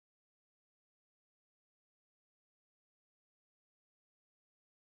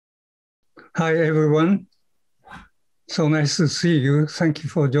Hi, everyone. So nice to see you. Thank you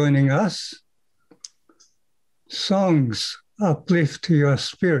for joining us. Songs uplift your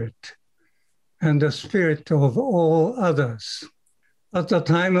spirit and the spirit of all others. At the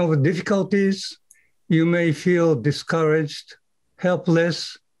time of difficulties, you may feel discouraged,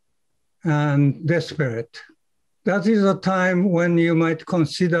 helpless, and desperate. That is a time when you might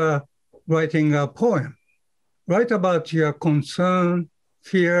consider writing a poem. Write about your concern,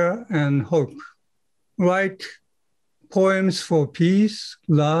 fear, and hope. Write poems for peace,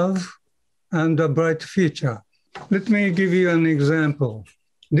 love, and a bright future. Let me give you an example.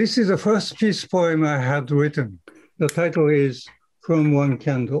 This is the first peace poem I had written. The title is From One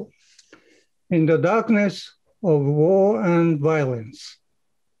Candle. In the darkness of war and violence,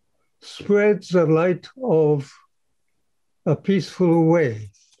 spreads the light of a peaceful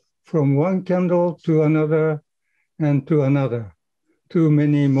way from one candle to another and to another, to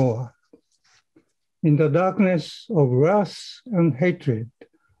many more. In the darkness of wrath and hatred,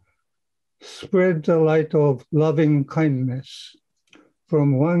 spread the light of loving kindness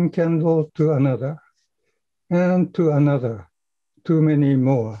from one candle to another and to another, to many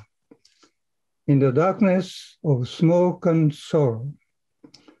more. In the darkness of smoke and sorrow,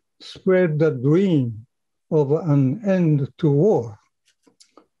 spread the dream of an end to war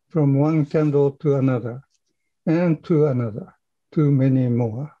from one candle to another and to another, to many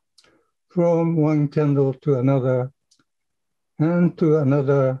more. From one candle to another and to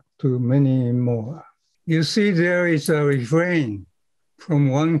another, to many more. You see, there is a refrain from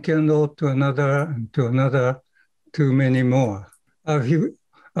one candle to another and to another, to many more. A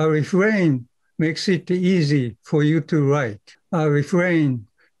refrain makes it easy for you to write. A refrain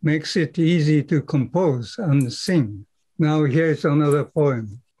makes it easy to compose and sing. Now here's another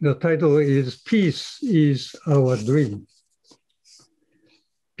poem. The title is Peace is Our Dream.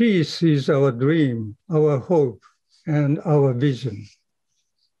 Peace is our dream, our hope, and our vision.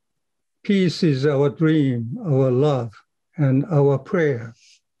 Peace is our dream, our love, and our prayer.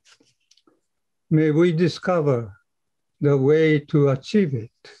 May we discover the way to achieve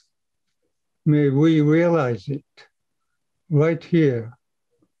it. May we realize it right here,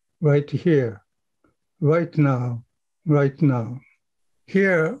 right here, right now, right now.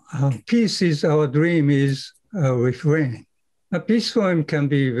 Here, peace is our dream is a refrain. A peace poem can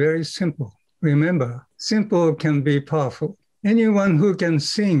be very simple. Remember, simple can be powerful. Anyone who can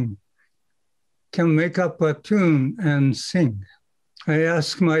sing can make up a tune and sing. I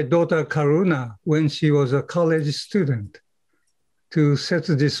asked my daughter Karuna when she was a college student to set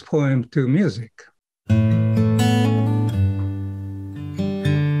this poem to music.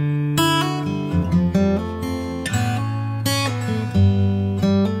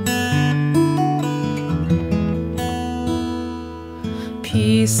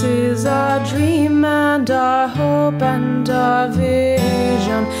 Peace is our dream and our hope and our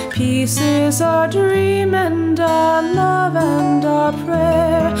vision. Peace is our dream and our love and our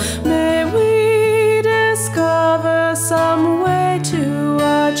prayer. May we discover some way to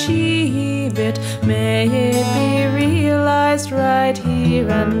achieve it. May it be realized right here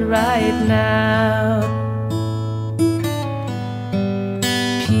and right now.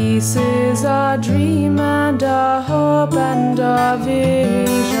 Peace is our dream and our hope and our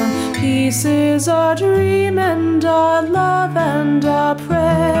vision. Peace is our dream and our love and our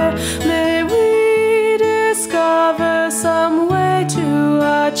prayer. May we discover some way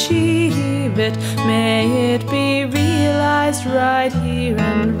to achieve it. May it be realized right here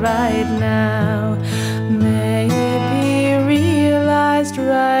and right now. May it be realized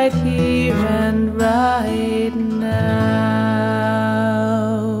right here and right now.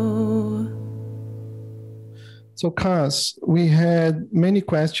 So, Kaz, we had many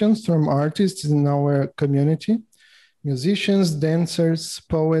questions from artists in our community, musicians, dancers,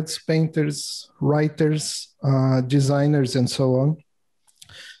 poets, painters, writers, designers, and so on.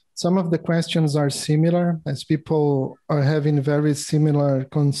 Some of the questions are similar, as people are having very similar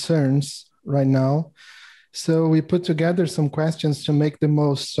concerns right now. So we put together some questions to make the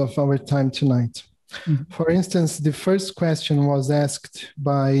most of our time tonight. Mm-hmm. For instance, the first question was asked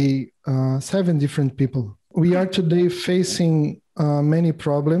by 7 different people. We are today facing many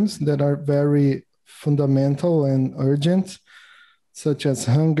problems that are very fundamental and urgent, such as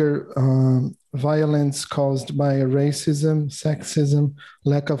hunger, violence caused by racism, sexism,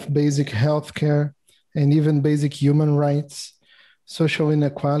 lack of basic health care, and even basic human rights, social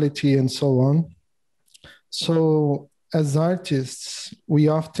inequality, and so on. So as artists, we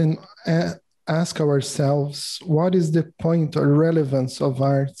often ask ourselves, what is the point or relevance of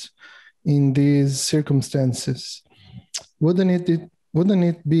art in these circumstances? Wouldn't it wouldn't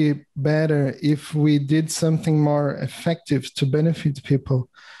it be better if we did something more effective to benefit people?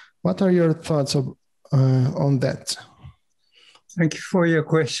 What are your thoughts on that? Thank you for your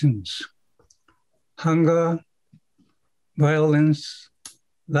questions. Hunger, violence,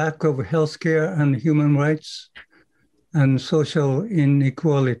 lack of healthcare and human rights, and social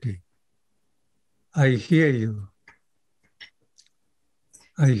inequality. I hear you.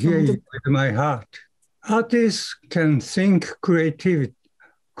 I hear you with my heart. Artists can think creatively,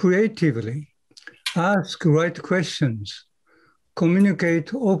 ask right questions,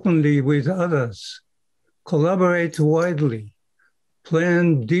 communicate openly with others, collaborate widely,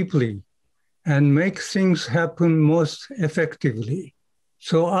 plan deeply, and make things happen most effectively.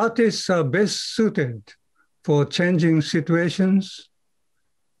 So artists are best suited for changing situations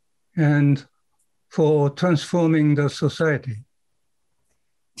and for transforming the society.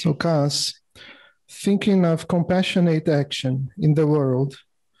 So, Kaz, thinking of compassionate action in the world,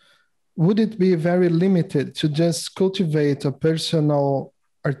 would it be very limited to just cultivate a personal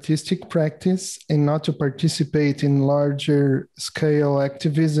artistic practice and not to participate in larger scale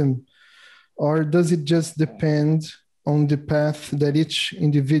activism? Or does it just depend on the path that each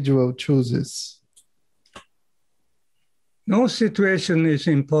individual chooses? No situation is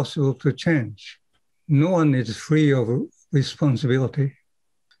impossible to change. No one is free of responsibility.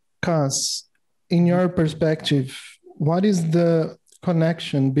 Kaz, in your perspective, what is the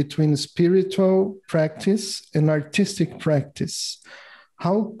connection between spiritual practice and artistic practice?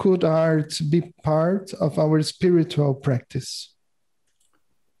 How could art be part of our spiritual practice?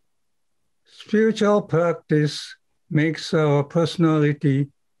 Spiritual practice makes our personality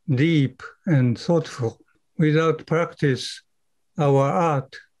deep and thoughtful. Without practice, our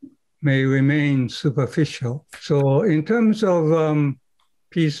art may remain superficial. So in terms of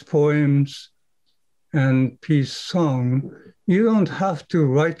peace poems and peace song, you don't have to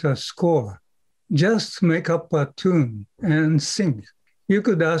write a score. Just make up a tune and sing. You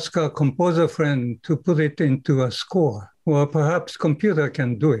could ask a composer friend to put it into a score, or perhaps computer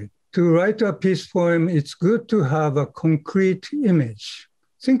can do it. To write a peace poem, it's good to have a concrete image.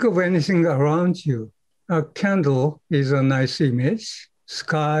 Think of anything around you. A candle is a nice image.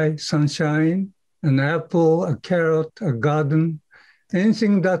 Sky, sunshine, an apple, a carrot, a garden,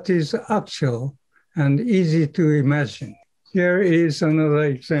 anything that is actual and easy to imagine. Here is another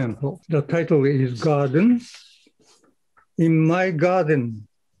example. The title is Garden. In my garden,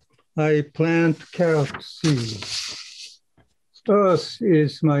 I plant carrot seeds. Earth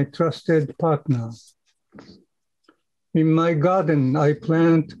is my trusted partner. In my garden, I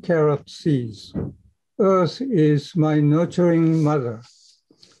plant carrot seeds. Earth is my nurturing mother.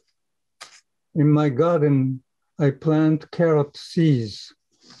 In my garden, I plant carrot seeds.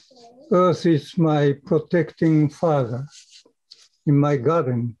 Earth is my protecting father. In my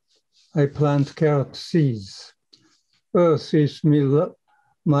garden, I plant carrot seeds. Earth is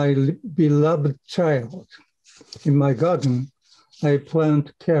my beloved child. In my garden, I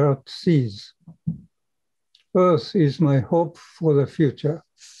plant carrot seeds. Earth is my hope for the future.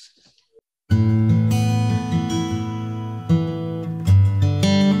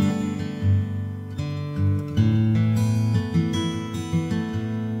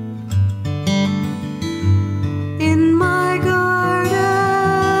 In my garden,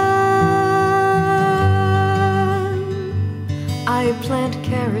 I plant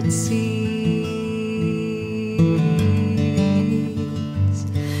carrot seeds.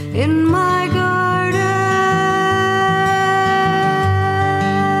 In my garden,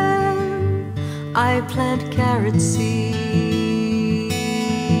 I plant carrot seeds.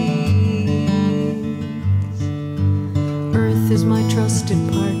 Earth is my trusted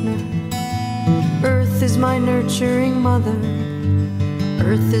partner. Earth is my nurturing mother.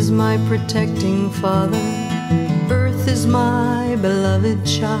 Earth is my protecting father. Earth is my beloved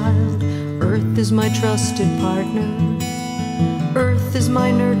child. Earth is my trusted partner. Earth is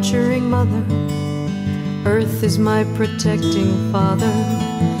my nurturing mother. Earth is my protecting father.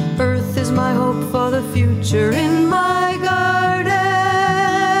 Earth is my hope for the future. In my garden,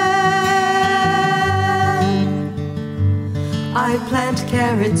 I plant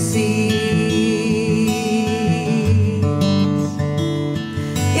carrot seeds.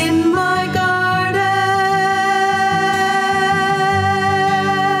 In my garden,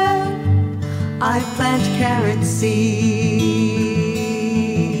 I plant carrot seeds.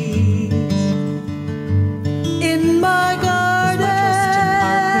 In my garden,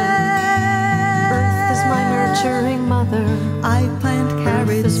 Earth is my nurturing mother. I plant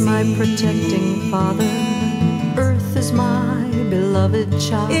carrot seeds. Earth is my protecting father. Earth is my beloved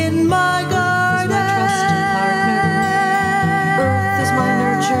child. In my garden, Earth is my trusted partner. Earth is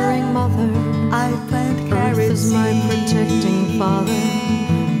nurturing mother. I plant carrots. Earth is my protecting father.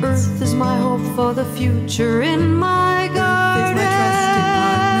 Earth is my hope for the future in my garden. Earth is my trusted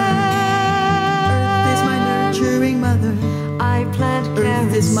partner. Earth is my nurturing mother. I plant carrots.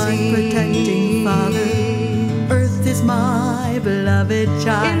 Earth is my protecting father. Earth is my beloved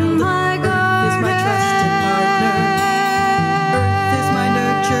child. In my garden. Earth is my trusted partner. Earth is my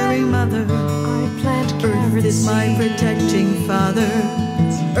nurturing mother. I plant carrots. Earth is my protecting father.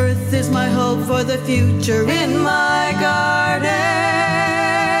 Earth is my hope for the future in my garden.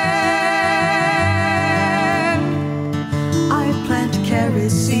 I plant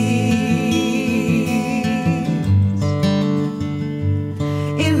carrot seeds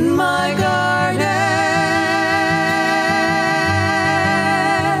in my garden.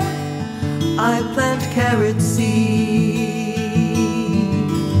 I plant carrot seeds.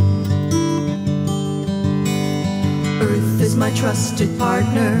 Earth is my trusted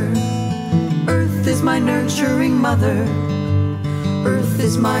partner. Earth is my nurturing mother. Earth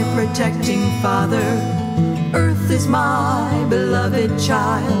is my protecting father. Earth is my beloved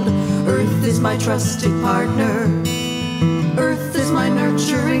child. Earth is my trusted partner. Earth is my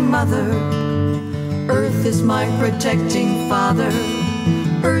nurturing mother. Earth is my protecting father.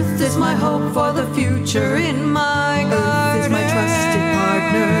 Earth is my hope for the future in my garden. Earth is my trusted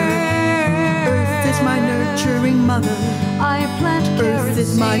partner. Earth is my nurturing mother. I plant carrots. Earth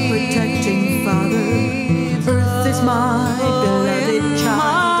is my protecting father. Earth is my beloved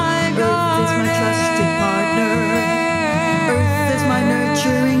child. Earth is my trusted partner. Earth is my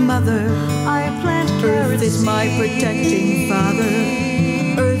nurturing mother. I plant carrots. Earth is my protecting father.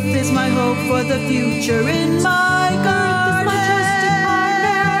 Earth is my hope for the future in my garden.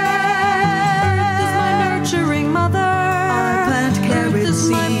 Earth is my nurturing mother. I plant carrot Earth is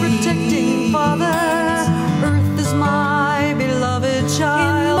my protecting father. Earth is my beloved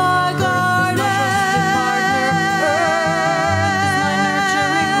child. In my garden.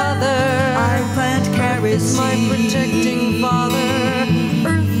 I plant carrot Earth is my protecting father.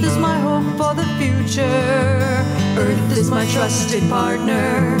 Earth is my hope for the future. Earth is my trusted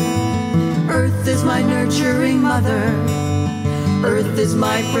partner. Earth is my nurturing mother. Earth is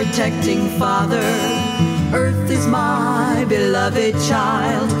my protecting father. Earth is my beloved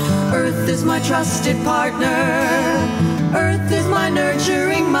child. Earth is my trusted partner. Earth is my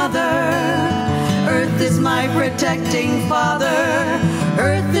nurturing mother. Earth is my protecting father.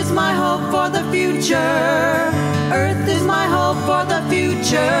 Earth is my hope for the future. Earth is my hope for the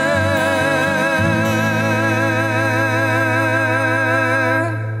future.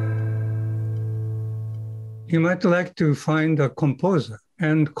 You might like to find a composer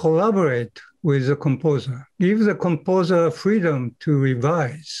and collaborate with the composer. Give the composer freedom to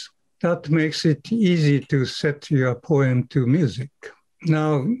revise. That makes it easy to set your poem to music.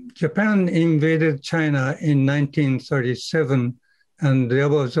 Now, Japan invaded China in 1937, and there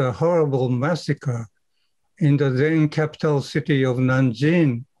was a horrible massacre in the then capital city of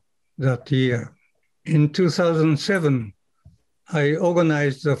Nanjing that year. In 2007, I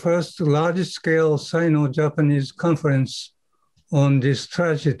organized the first large-scale Sino-Japanese conference on this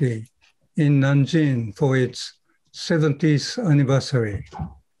tragedy in Nanjing for its 70th anniversary.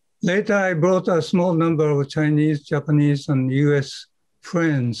 Later, I brought a small number of Chinese, Japanese, and US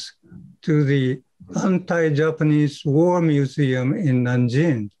friends to the Anti-Japanese War Museum in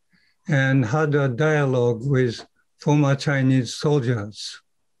Nanjing and had a dialogue with former Chinese soldiers.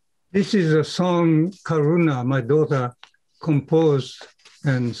 This is a song Karuna, my daughter, composed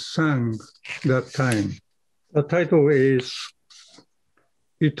and sang that time. The title is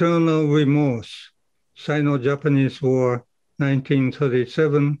Eternal Remorse, Sino-Japanese War,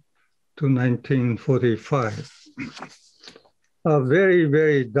 1937 to 1945. A very,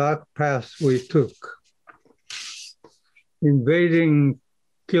 very dark path we took. Invading,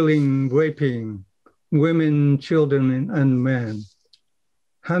 killing, raping women, children, and men.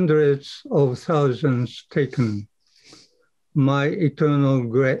 Hundreds of thousands taken. My eternal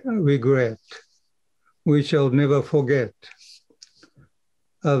regret. We shall never forget.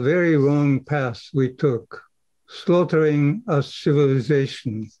 A very wrong path we took, slaughtering a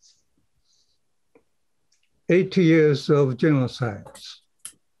civilization. 80 years of genocides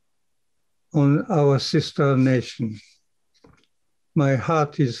on our sister nation. My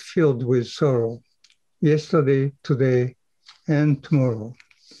heart is filled with sorrow, yesterday, today, and tomorrow.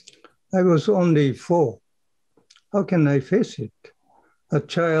 I was only 4. How can I face it? A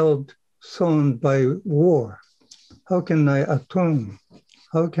child sown by war. How can I atone?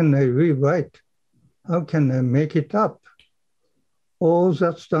 How can I rewrite? How can I make it up? All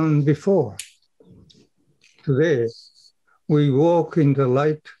that's done before. Today, We walk in the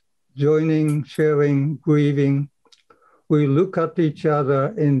light, joining, sharing, grieving. We look at each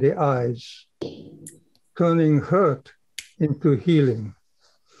other in the eyes, turning hurt into healing.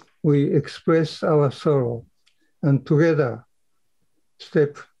 We express our sorrow and together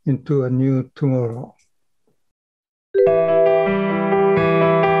step into a new tomorrow.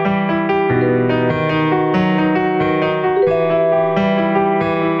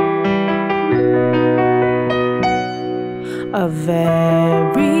 A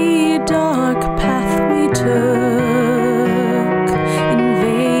very dark path we took,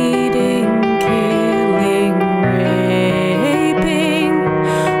 invading, killing, raping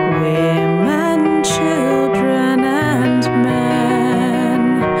women, children, and men.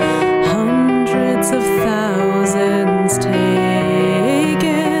 Hundreds of thousands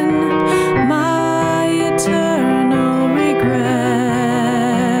taken, my eternal regret.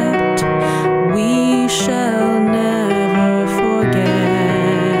 We shall never forget.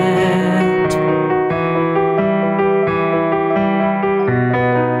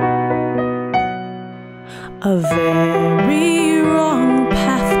 A very wrong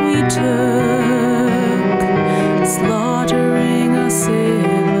path we took, slaughtering a civilization.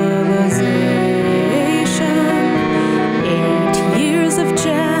 8 years of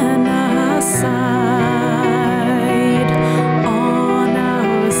genocide on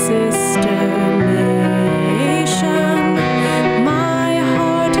our sister nation. My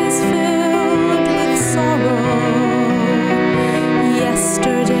heart is filled with sorrow.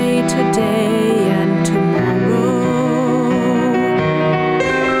 Yesterday, today, and tomorrow.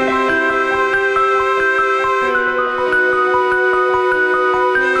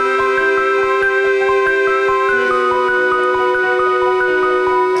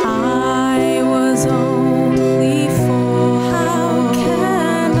 I was only 4. How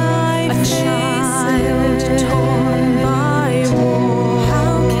can I face it? Torn by war.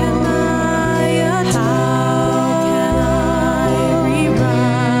 How can I adapt? How can I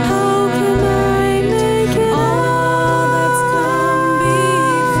rewrite? How can I make it all that's come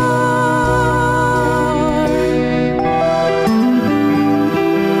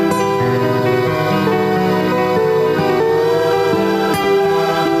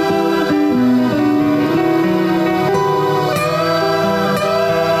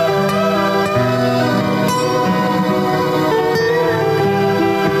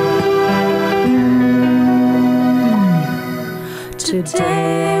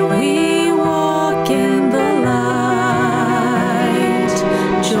Today we walk in the light,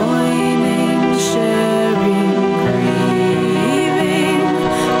 joining, sharing, grieving.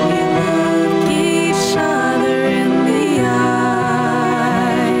 We look each other in the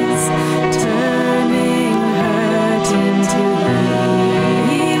eyes, turning hurt into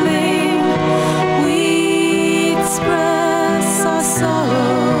healing. We express our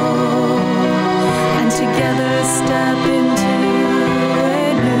sorrow and together step into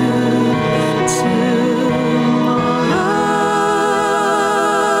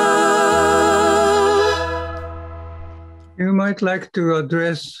You might like to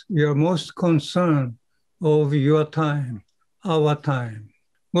address your most concern of your time, our time.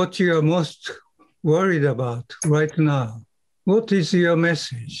 What you are most worried about right now. What is your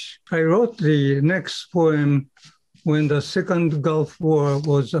message? I wrote the next poem when the Second Gulf War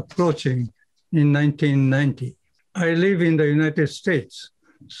was approaching in 1990. I live in the United States,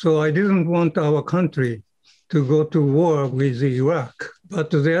 so I didn't want our country to go to war with Iraq,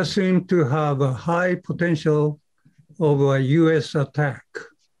 but there seemed to have a high potential of a US attack.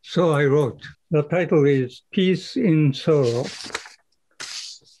 So I wrote. The title is Peace in Sorrow.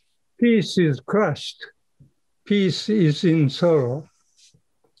 Peace is crushed. Peace is in sorrow.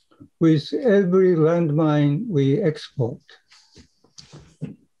 With every landmine we export.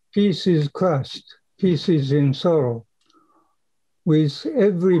 Peace is crushed. Peace is in sorrow. With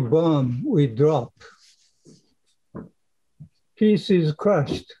every bomb we drop. Peace is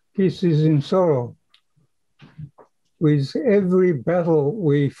crushed. Peace is in sorrow. With every battle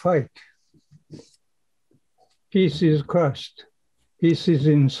we fight. Peace is crushed. Peace is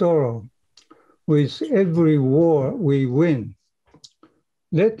in sorrow. With every war we win.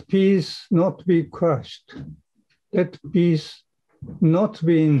 Let peace not be crushed. Let peace not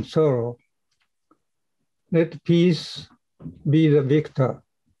be in sorrow. Let peace be the victor.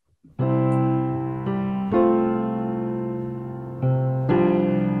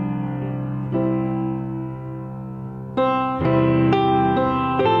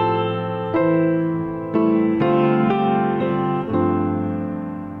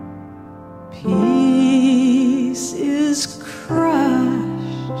 Peace is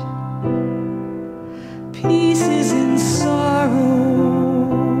crushed. Peace is in sorrow.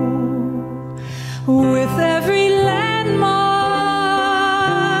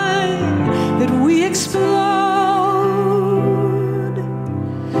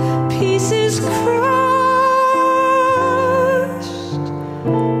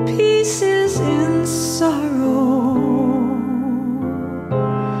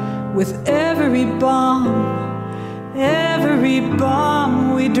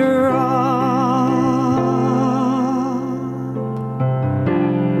 we drop.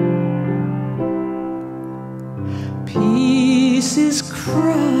 Peace is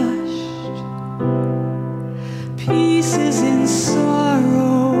crushed, peace is in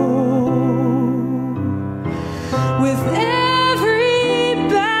sorrow. With every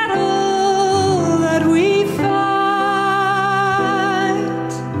battle that we fight,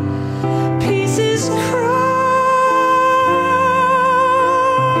 peace is crushed,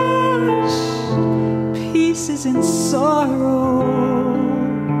 peace is in sorrow.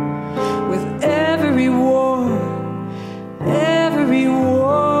 With every war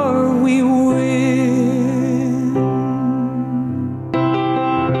we win.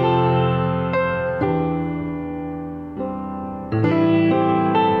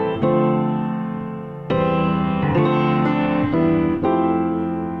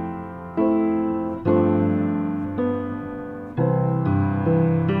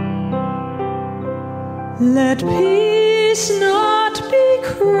 Let peace not be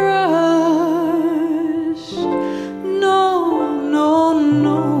crushed. No, no,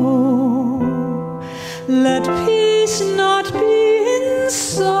 no. Let peace not be in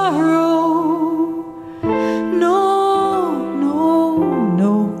sorrow. No, no,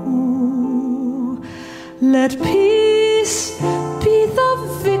 no. Let peace be the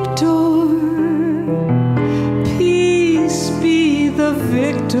victor. Peace be the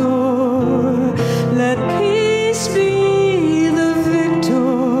victor. Let peace be the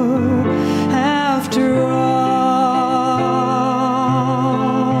victor after all.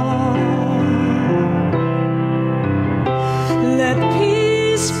 Let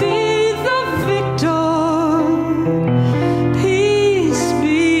peace be the victor. Peace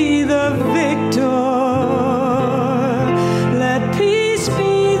be the victor. Let peace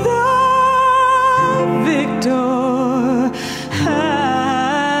be the victor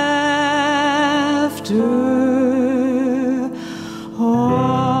after all.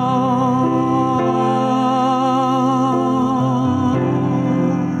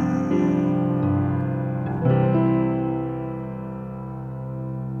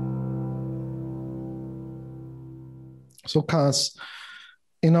 So, Kaz,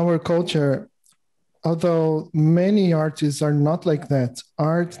 in our culture, although many artists are not like that,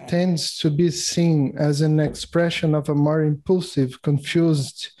 art tends to be seen as an expression of a more impulsive,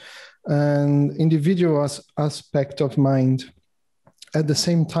 confused, and individual aspect of mind. At the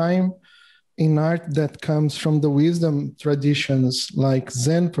same time, in art that comes from the wisdom traditions like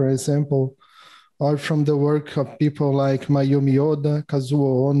Zen, for example, or from the work of people like Mayumi Oda,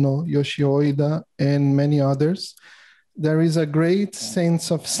 Kazuo Ono, Yoshio Oida, and many others, there is a great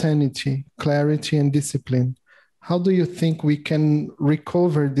sense of sanity, clarity, and discipline. How do you think we can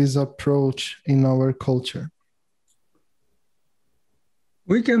recover this approach in our culture?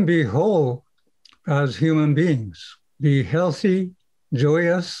 We can be whole as human beings, be healthy,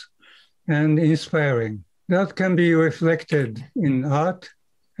 joyous, and inspiring. That can be reflected in art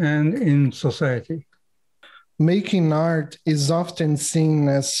and in society. Making art is often seen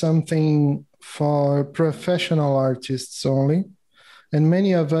as something for professional artists only, and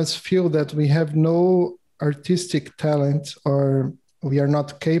many of us feel that we have no artistic talent or we are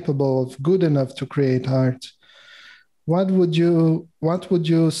not capable of good enough to create art. What would you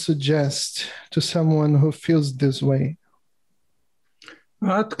suggest to someone who feels this way?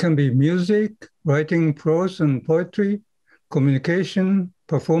 Art can be music, writing prose and poetry, communication,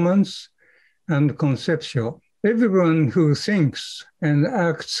 performance, and conceptual. Everyone who thinks and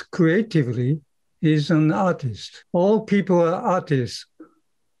acts creatively is an artist. All people are artists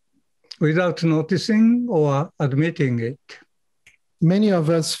without noticing or admitting it. Many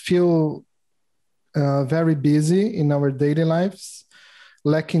of us feel very busy in our daily lives,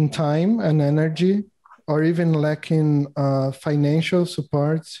 lacking time and energy, or even lacking financial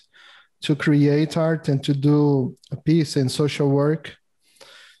support to create art and to do peace and social work.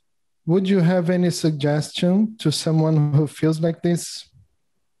 Would you have any suggestion to someone who feels like this?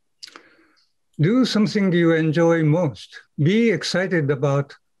 Do something you enjoy most. Be excited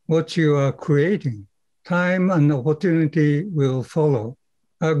about what you are creating. Time and opportunity will follow.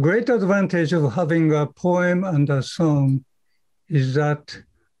 A great advantage of having a poem and a song is that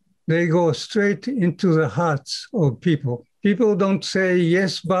they go straight into the hearts of people. People don't say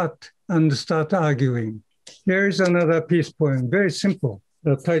yes, but, and start arguing. Here is another peace poem, very simple.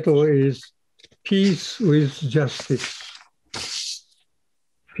 The title is Peace with Justice.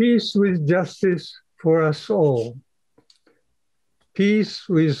 Peace with justice for us all. Peace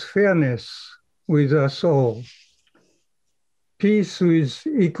with fairness with us all. Peace with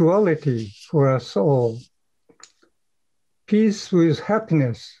equality for us all. peace with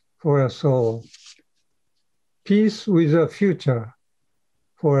happiness for us all, peace with a future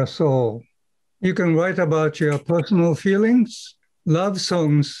for us all. You can write about your personal feelings. Love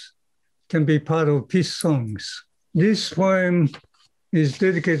songs can be part of peace songs. This poem is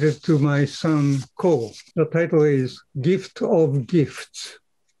dedicated to my son, Ko. The title is Gift of Gifts.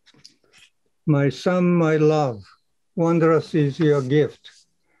 My son, my love, wondrous is your gift.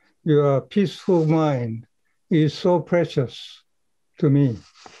 Your peaceful mind is so precious to me.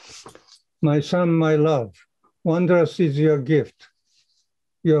 My son, my love, wondrous is your gift.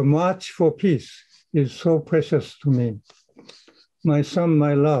 Your march for peace is so precious to me. My son,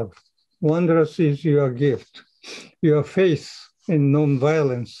 my love, wondrous is your gift. Your faith in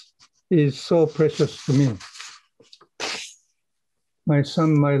nonviolence is so precious to me. My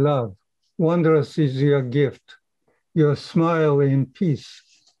son, my love, wondrous is your gift. Your smile in peace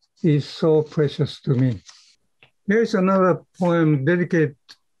is so precious to me. Here's another poem dedicated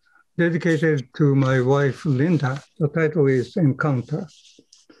to my wife, Linda. The title is Encounter.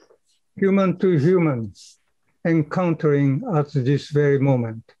 Human to human, encountering at this very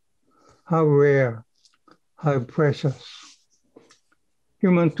moment. How rare, how precious.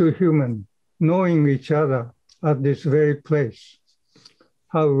 Human to human, knowing each other at this very place.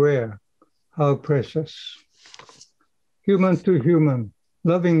 How rare, how precious. Human to human,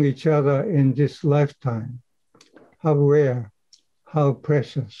 loving each other in this lifetime. How rare, how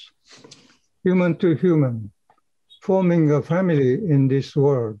precious. Human to human, forming a family in this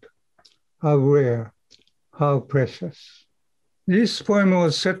world. How rare, how precious. This poem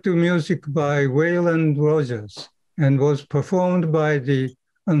was set to music by Waylon Rogers and was performed by the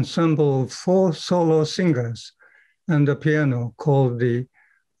ensemble of 4 solo singers and a piano called the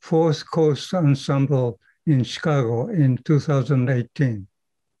Fourth Coast Ensemble in Chicago in 2018.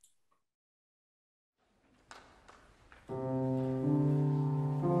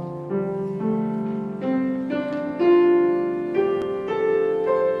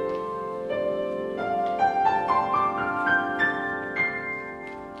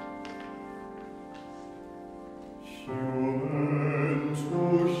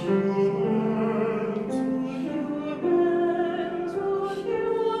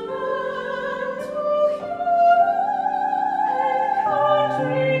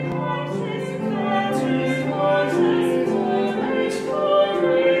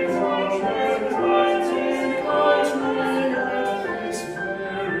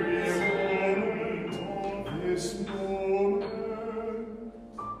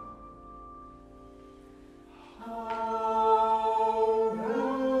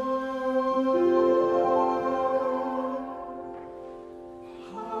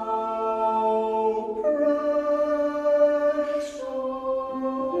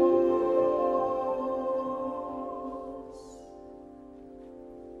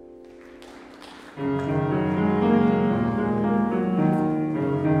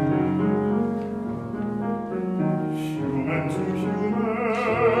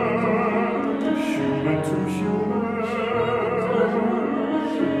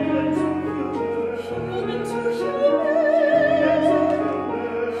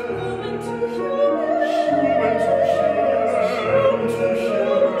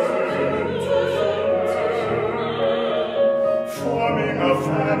 Forming a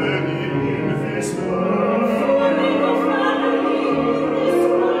family in this world.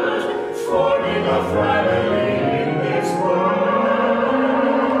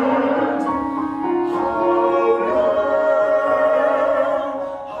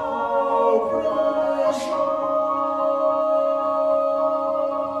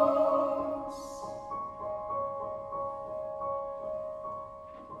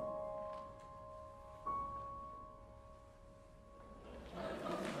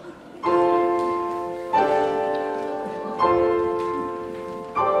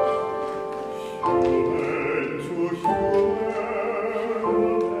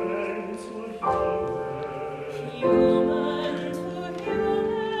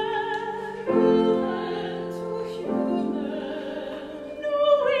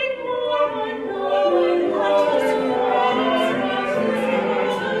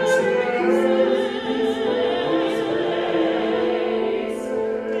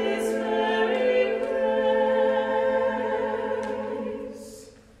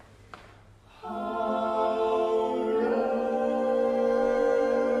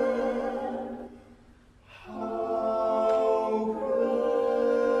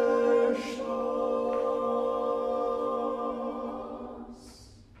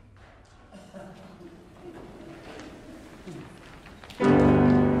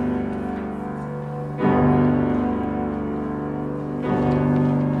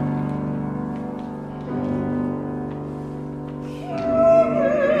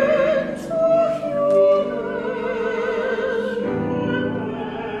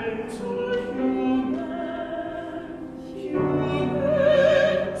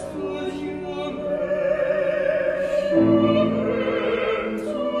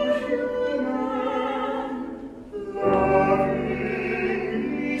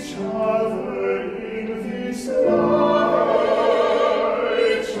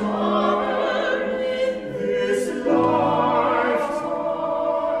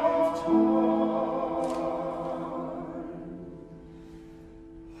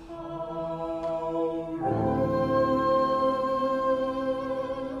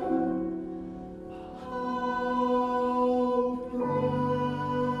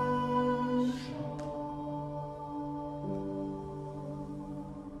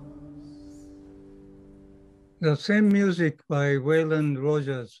 The same music by Waylon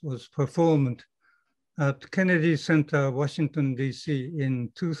Rogers was performed at Kennedy Center, Washington, D.C. in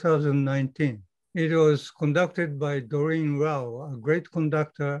 2019. It was conducted by Doreen Rao, a great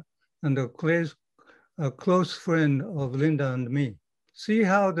conductor and a close friend of Linda and me. See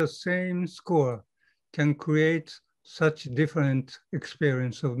how the same score can create such different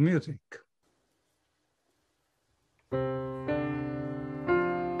experience of music.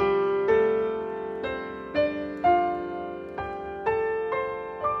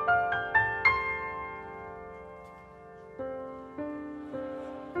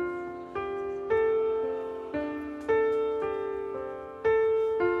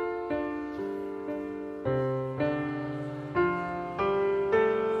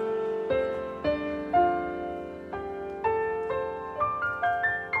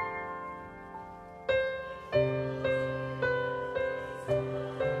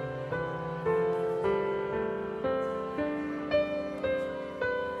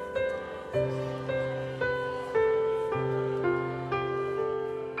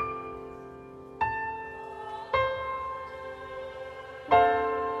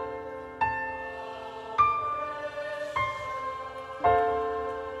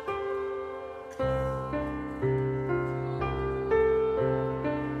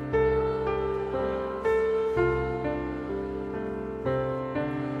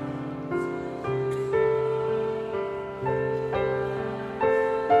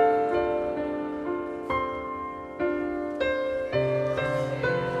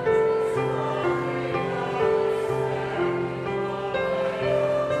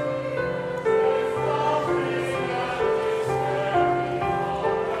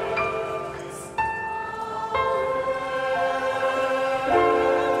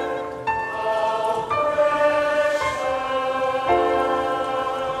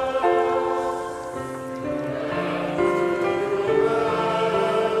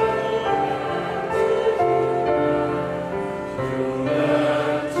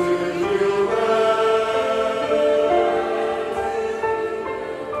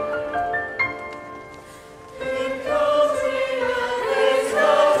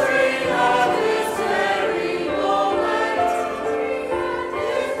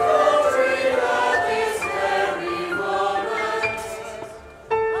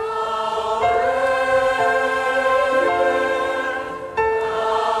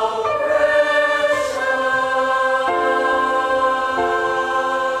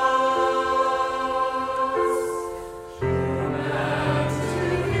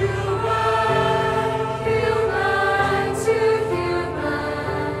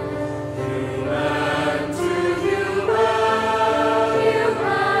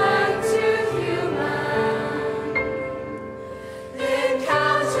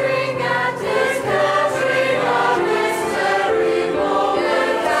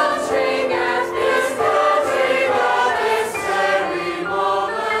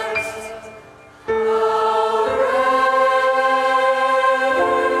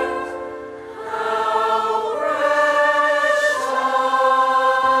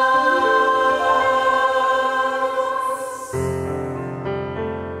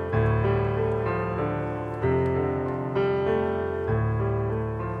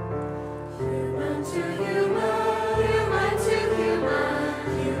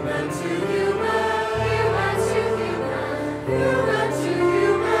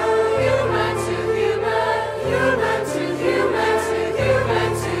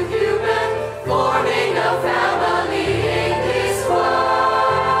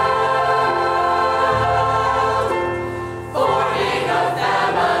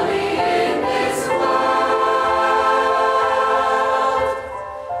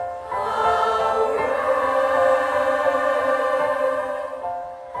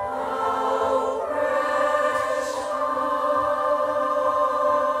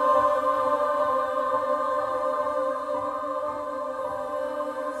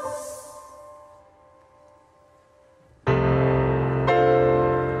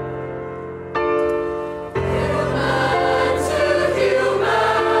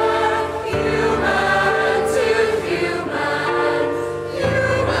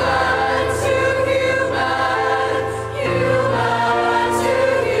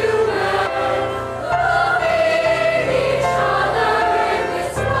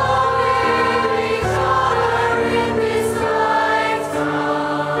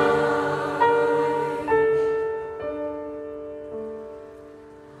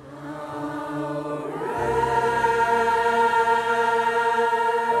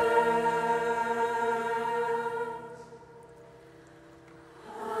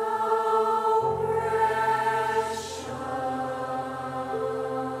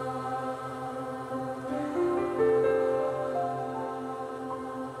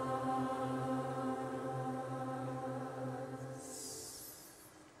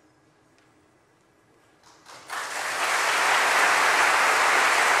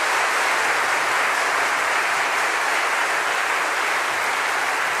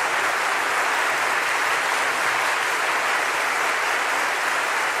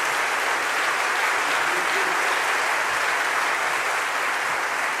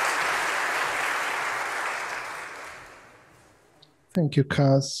 Thank you,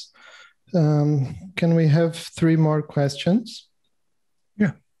 Kaz. Can we have 3 more questions?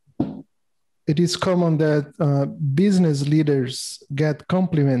 Yeah. It is common that business leaders get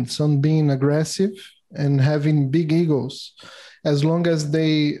compliments on being aggressive and having big egos as long as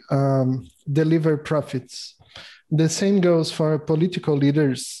they deliver profits. The same goes for political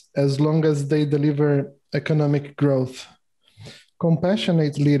leaders as long as they deliver economic growth.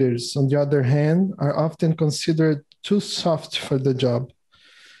 Compassionate leaders, on the other hand, are often considered too soft for the job.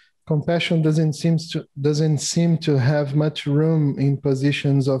 Compassion doesn't seem to have much room in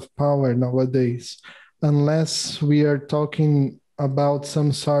positions of power nowadays, unless we are talking about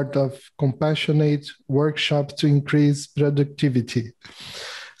some sort of compassionate workshop to increase productivity.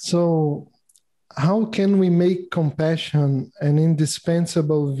 So, how can we make compassion an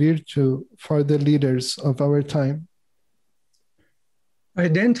indispensable virtue for the leaders of our time?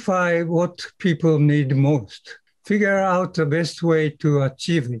 Identify what people need most. Figure out the best way to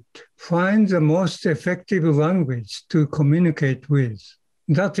achieve it. Find the most effective language to communicate with.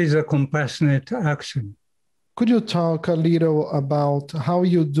 That is a compassionate action. Could you talk a little about how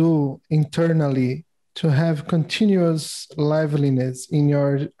you do internally to have continuous liveliness in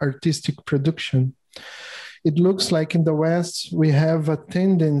your artistic production? It looks like in the West, we have a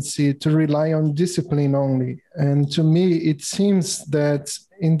tendency to rely on discipline only. And to me, it seems that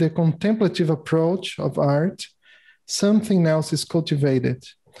in the contemplative approach of art, something else is cultivated.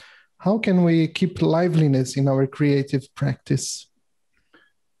 How can we keep liveliness in our creative practice?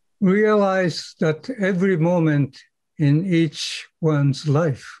 Realize that every moment in each one's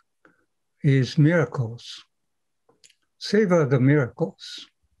life is miracles. Savor the miracles.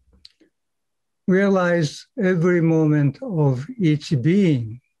 Realize every moment of each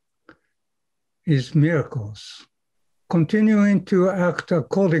being is miracles. Continuing to act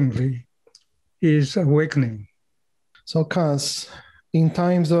accordingly is awakening. So, Kaz, in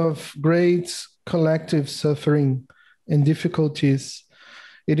times of great collective suffering and difficulties,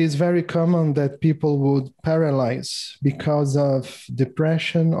 it is very common that people would paralyze because of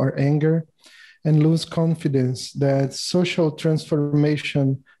depression or anger and lose confidence that social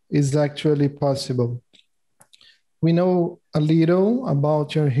transformation is actually possible. We know a little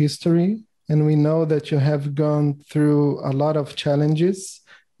about your history, and we know that you have gone through a lot of challenges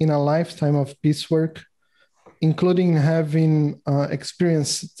in a lifetime of peace work, including having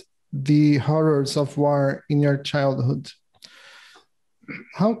experienced the horrors of war in your childhood.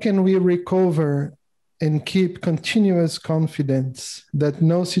 How can we recover and keep continuous confidence that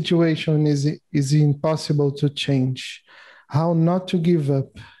no situation is impossible to change? How not to give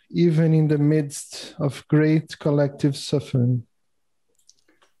up, even in the midst of great collective suffering?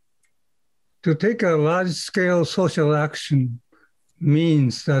 To take a large-scale social action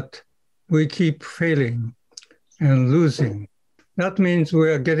means that we keep failing and losing. That means we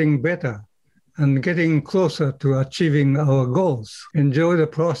are getting better and getting closer to achieving our goals. Enjoy the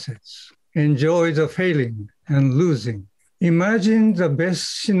process. Enjoy the failing and losing. Imagine the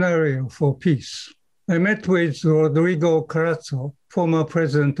best scenario for peace. I met with Rodrigo Carazo, former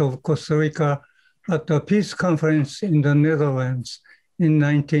president of Costa Rica, at a peace conference in the Netherlands in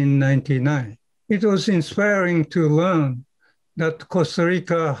 1999. It was inspiring to learn that Costa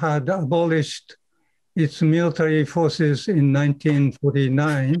Rica had abolished its military forces in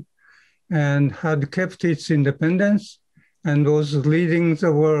 1949 and had kept its independence and was leading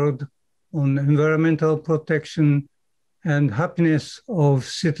the world on environmental protection and happiness of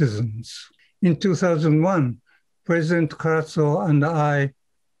citizens. In 2001, President Carazo and I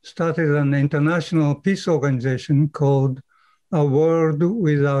started an international peace organization called A World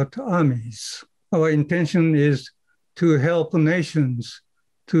Without Armies. Our intention is to help nations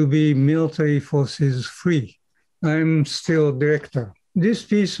to be military forces free. I'm still director. This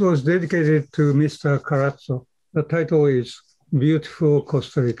piece was dedicated to Mr. Carazo. The title is Beautiful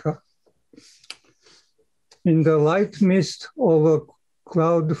Costa Rica. In the light mist of a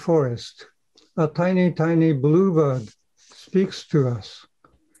cloud forest, a tiny, tiny bluebird speaks to us.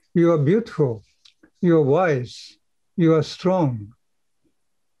 You are beautiful. You are wise. You are strong.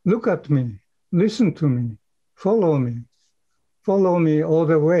 Look at me. Listen to me. Follow me. Follow me all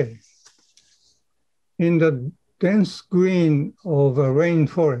the way. In the dense green of a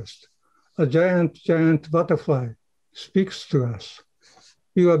rainforest, a giant, giant butterfly speaks to us.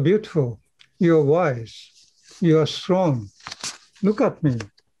 You are beautiful. You are wise. You are strong. Look at me.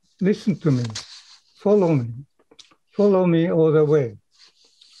 Listen to me. Follow me. Follow me all the way.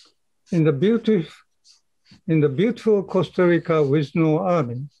 In the beautiful Costa Rica with no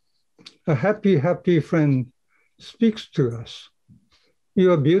army, a happy, happy friend speaks to us.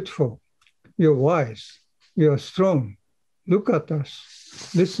 You are beautiful. You're wise. You are strong. Look at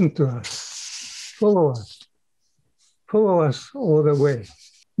us, listen to us, follow us all the way.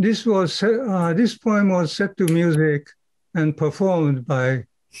 This poem was set to music and performed by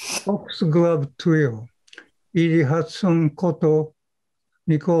Foxglove Trio, Edie Hudson Koto,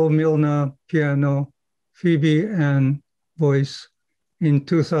 Nicole Milner piano, Phoebe Ann voice in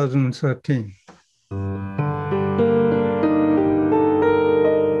 2013.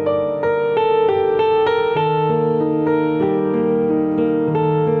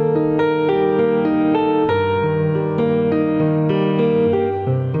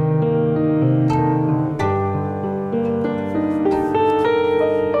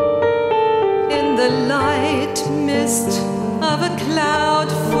 Of a cloud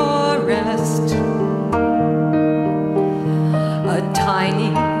forest, a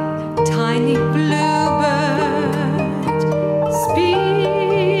tiny, tiny bluebird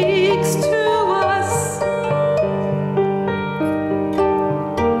speaks to us.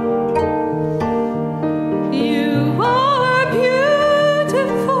 You are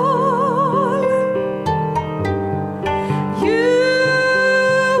beautiful.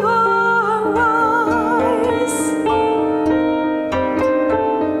 You are wise.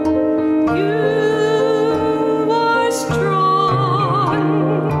 You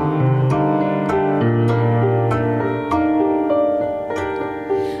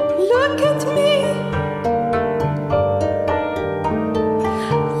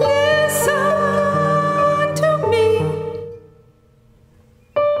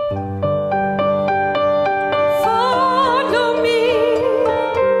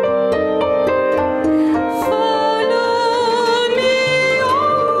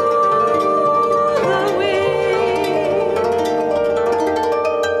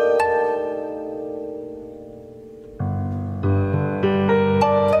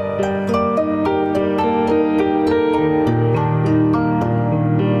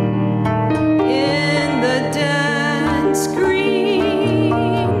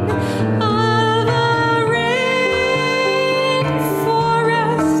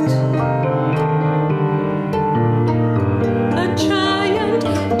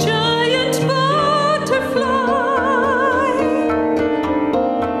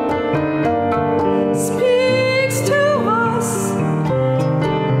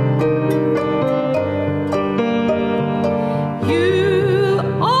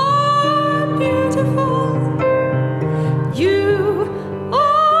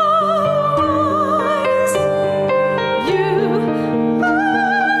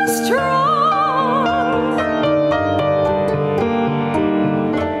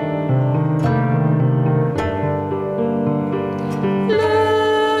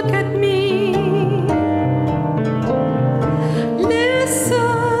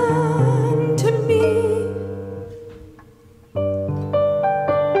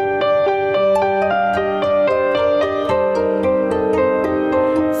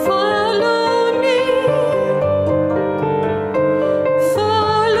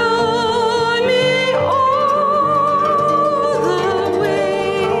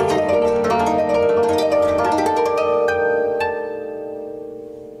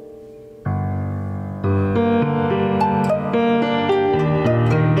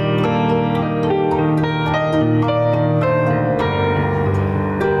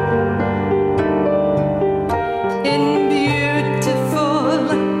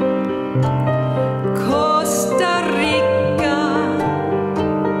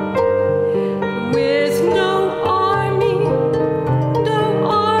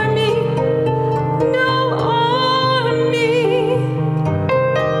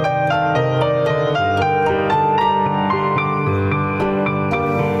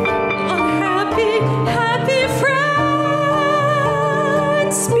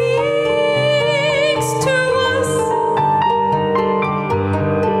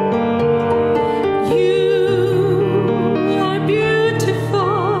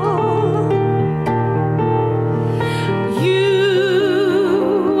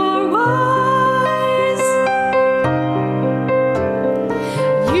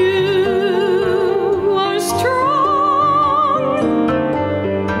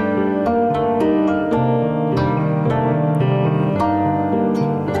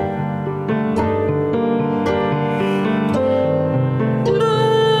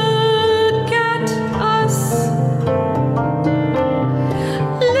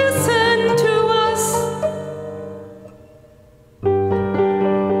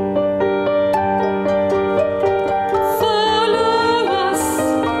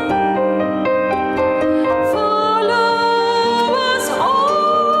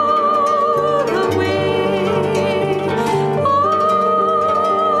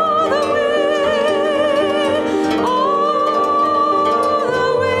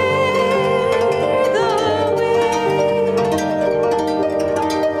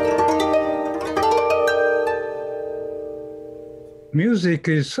Music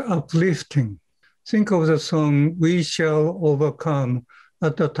is uplifting. Think of the song We Shall Overcome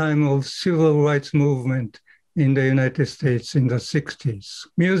at the time of civil rights movement in the United States in the 60s.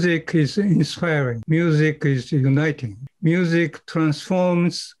 Music is inspiring. Music is uniting. Music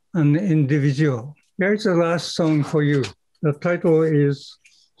transforms an individual. Here's the last song for you. The title is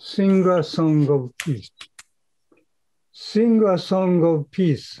Sing a Song of Peace. Sing a song of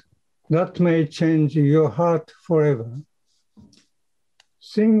peace that may change your heart forever.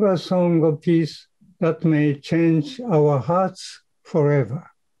 Sing a song of peace that may change our hearts forever.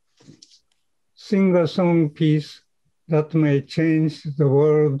 Sing a song of peace that may change the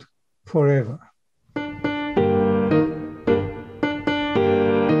world forever.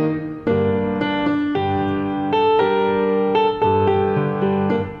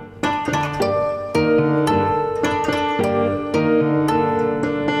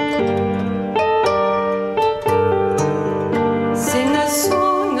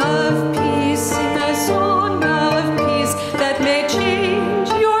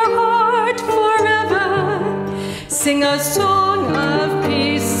 Sing a song of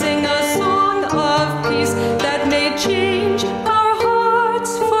peace, sing a song of peace that may change our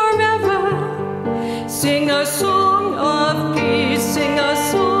hearts forever. Sing a song of peace, sing a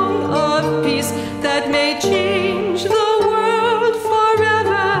song of peace that may change the world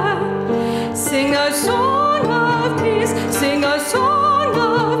forever. Sing a song of peace, sing a song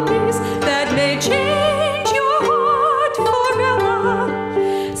of peace that may change your heart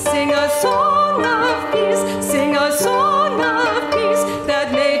forever. Sing a song of peace, sing a song of peace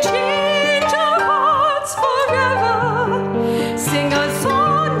that may change our hearts forever. Sing a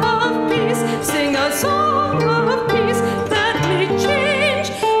song of peace, sing a song of peace that may change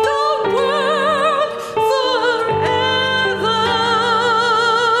the world forever.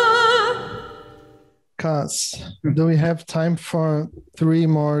 Kaz, do we have time for 3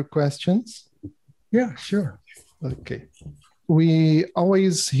 more questions? Yeah, sure. Okay. We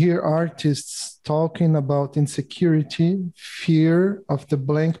always hear artists talking about insecurity, fear of the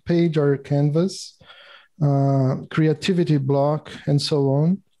blank page or canvas, creativity block, and so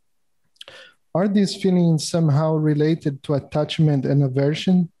on. Are these feelings somehow related to attachment and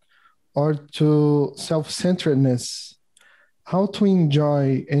aversion or to self-centeredness? How to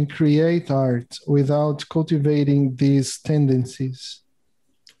enjoy and create art without cultivating these tendencies?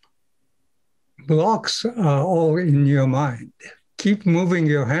 Blocks are all in your mind. Keep moving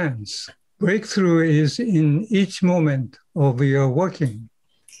your hands. Breakthrough is in each moment of your working.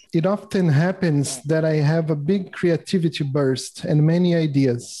 It often happens that I have a big creativity burst and many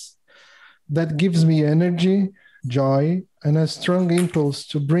ideas. That gives me energy, joy, and a strong impulse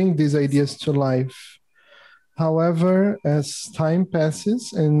to bring these ideas to life. However, as time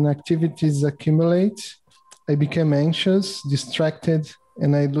passes and activities accumulate, I become anxious, distracted,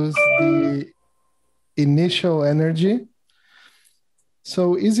 and I lose the initial energy.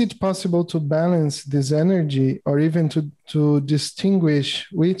 So is it possible to balance this energy or even to distinguish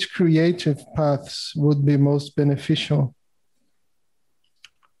which creative paths would be most beneficial?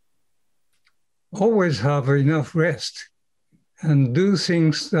 Always have enough rest and do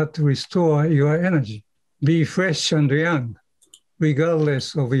things that restore your energy. Be fresh and young,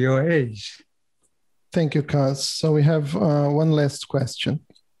 regardless of your age. Thank you, Kaz. So we have one last question.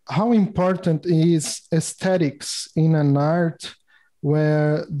 How important is aesthetics in an art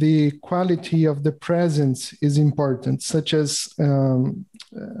where the quality of the presence is important, such as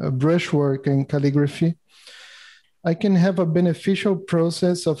brushwork and calligraphy? I can have a beneficial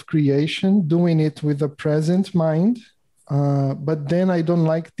process of creation, doing it with a present mind, but then I don't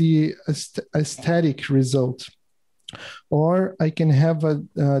like the aesthetic result. Or I can have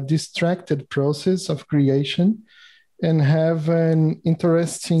a distracted process of creation and have an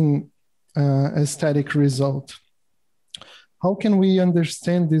interesting aesthetic result. How can we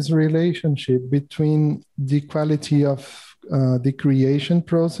understand this relationship between the quality of the creation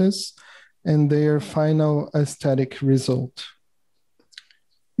process and their final aesthetic result?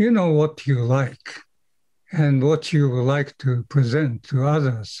 You know what you like and what you would like to present to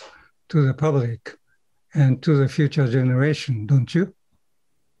others, to the public, and to the future generation, don't you?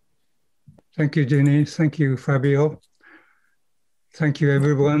 Thank you, Jenny. Thank you, Fabio. Thank you,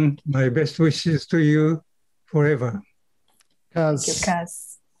 everyone. My best wishes to you forever. Kaz,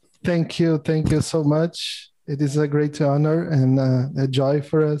 Thank you, Kaz. Thank you so much. It is a great honor and a joy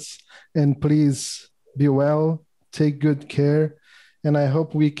for us. And please be well, take good care. And I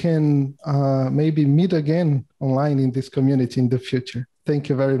hope we can maybe meet again online in this community in the future. Thank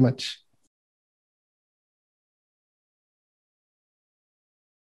you very much.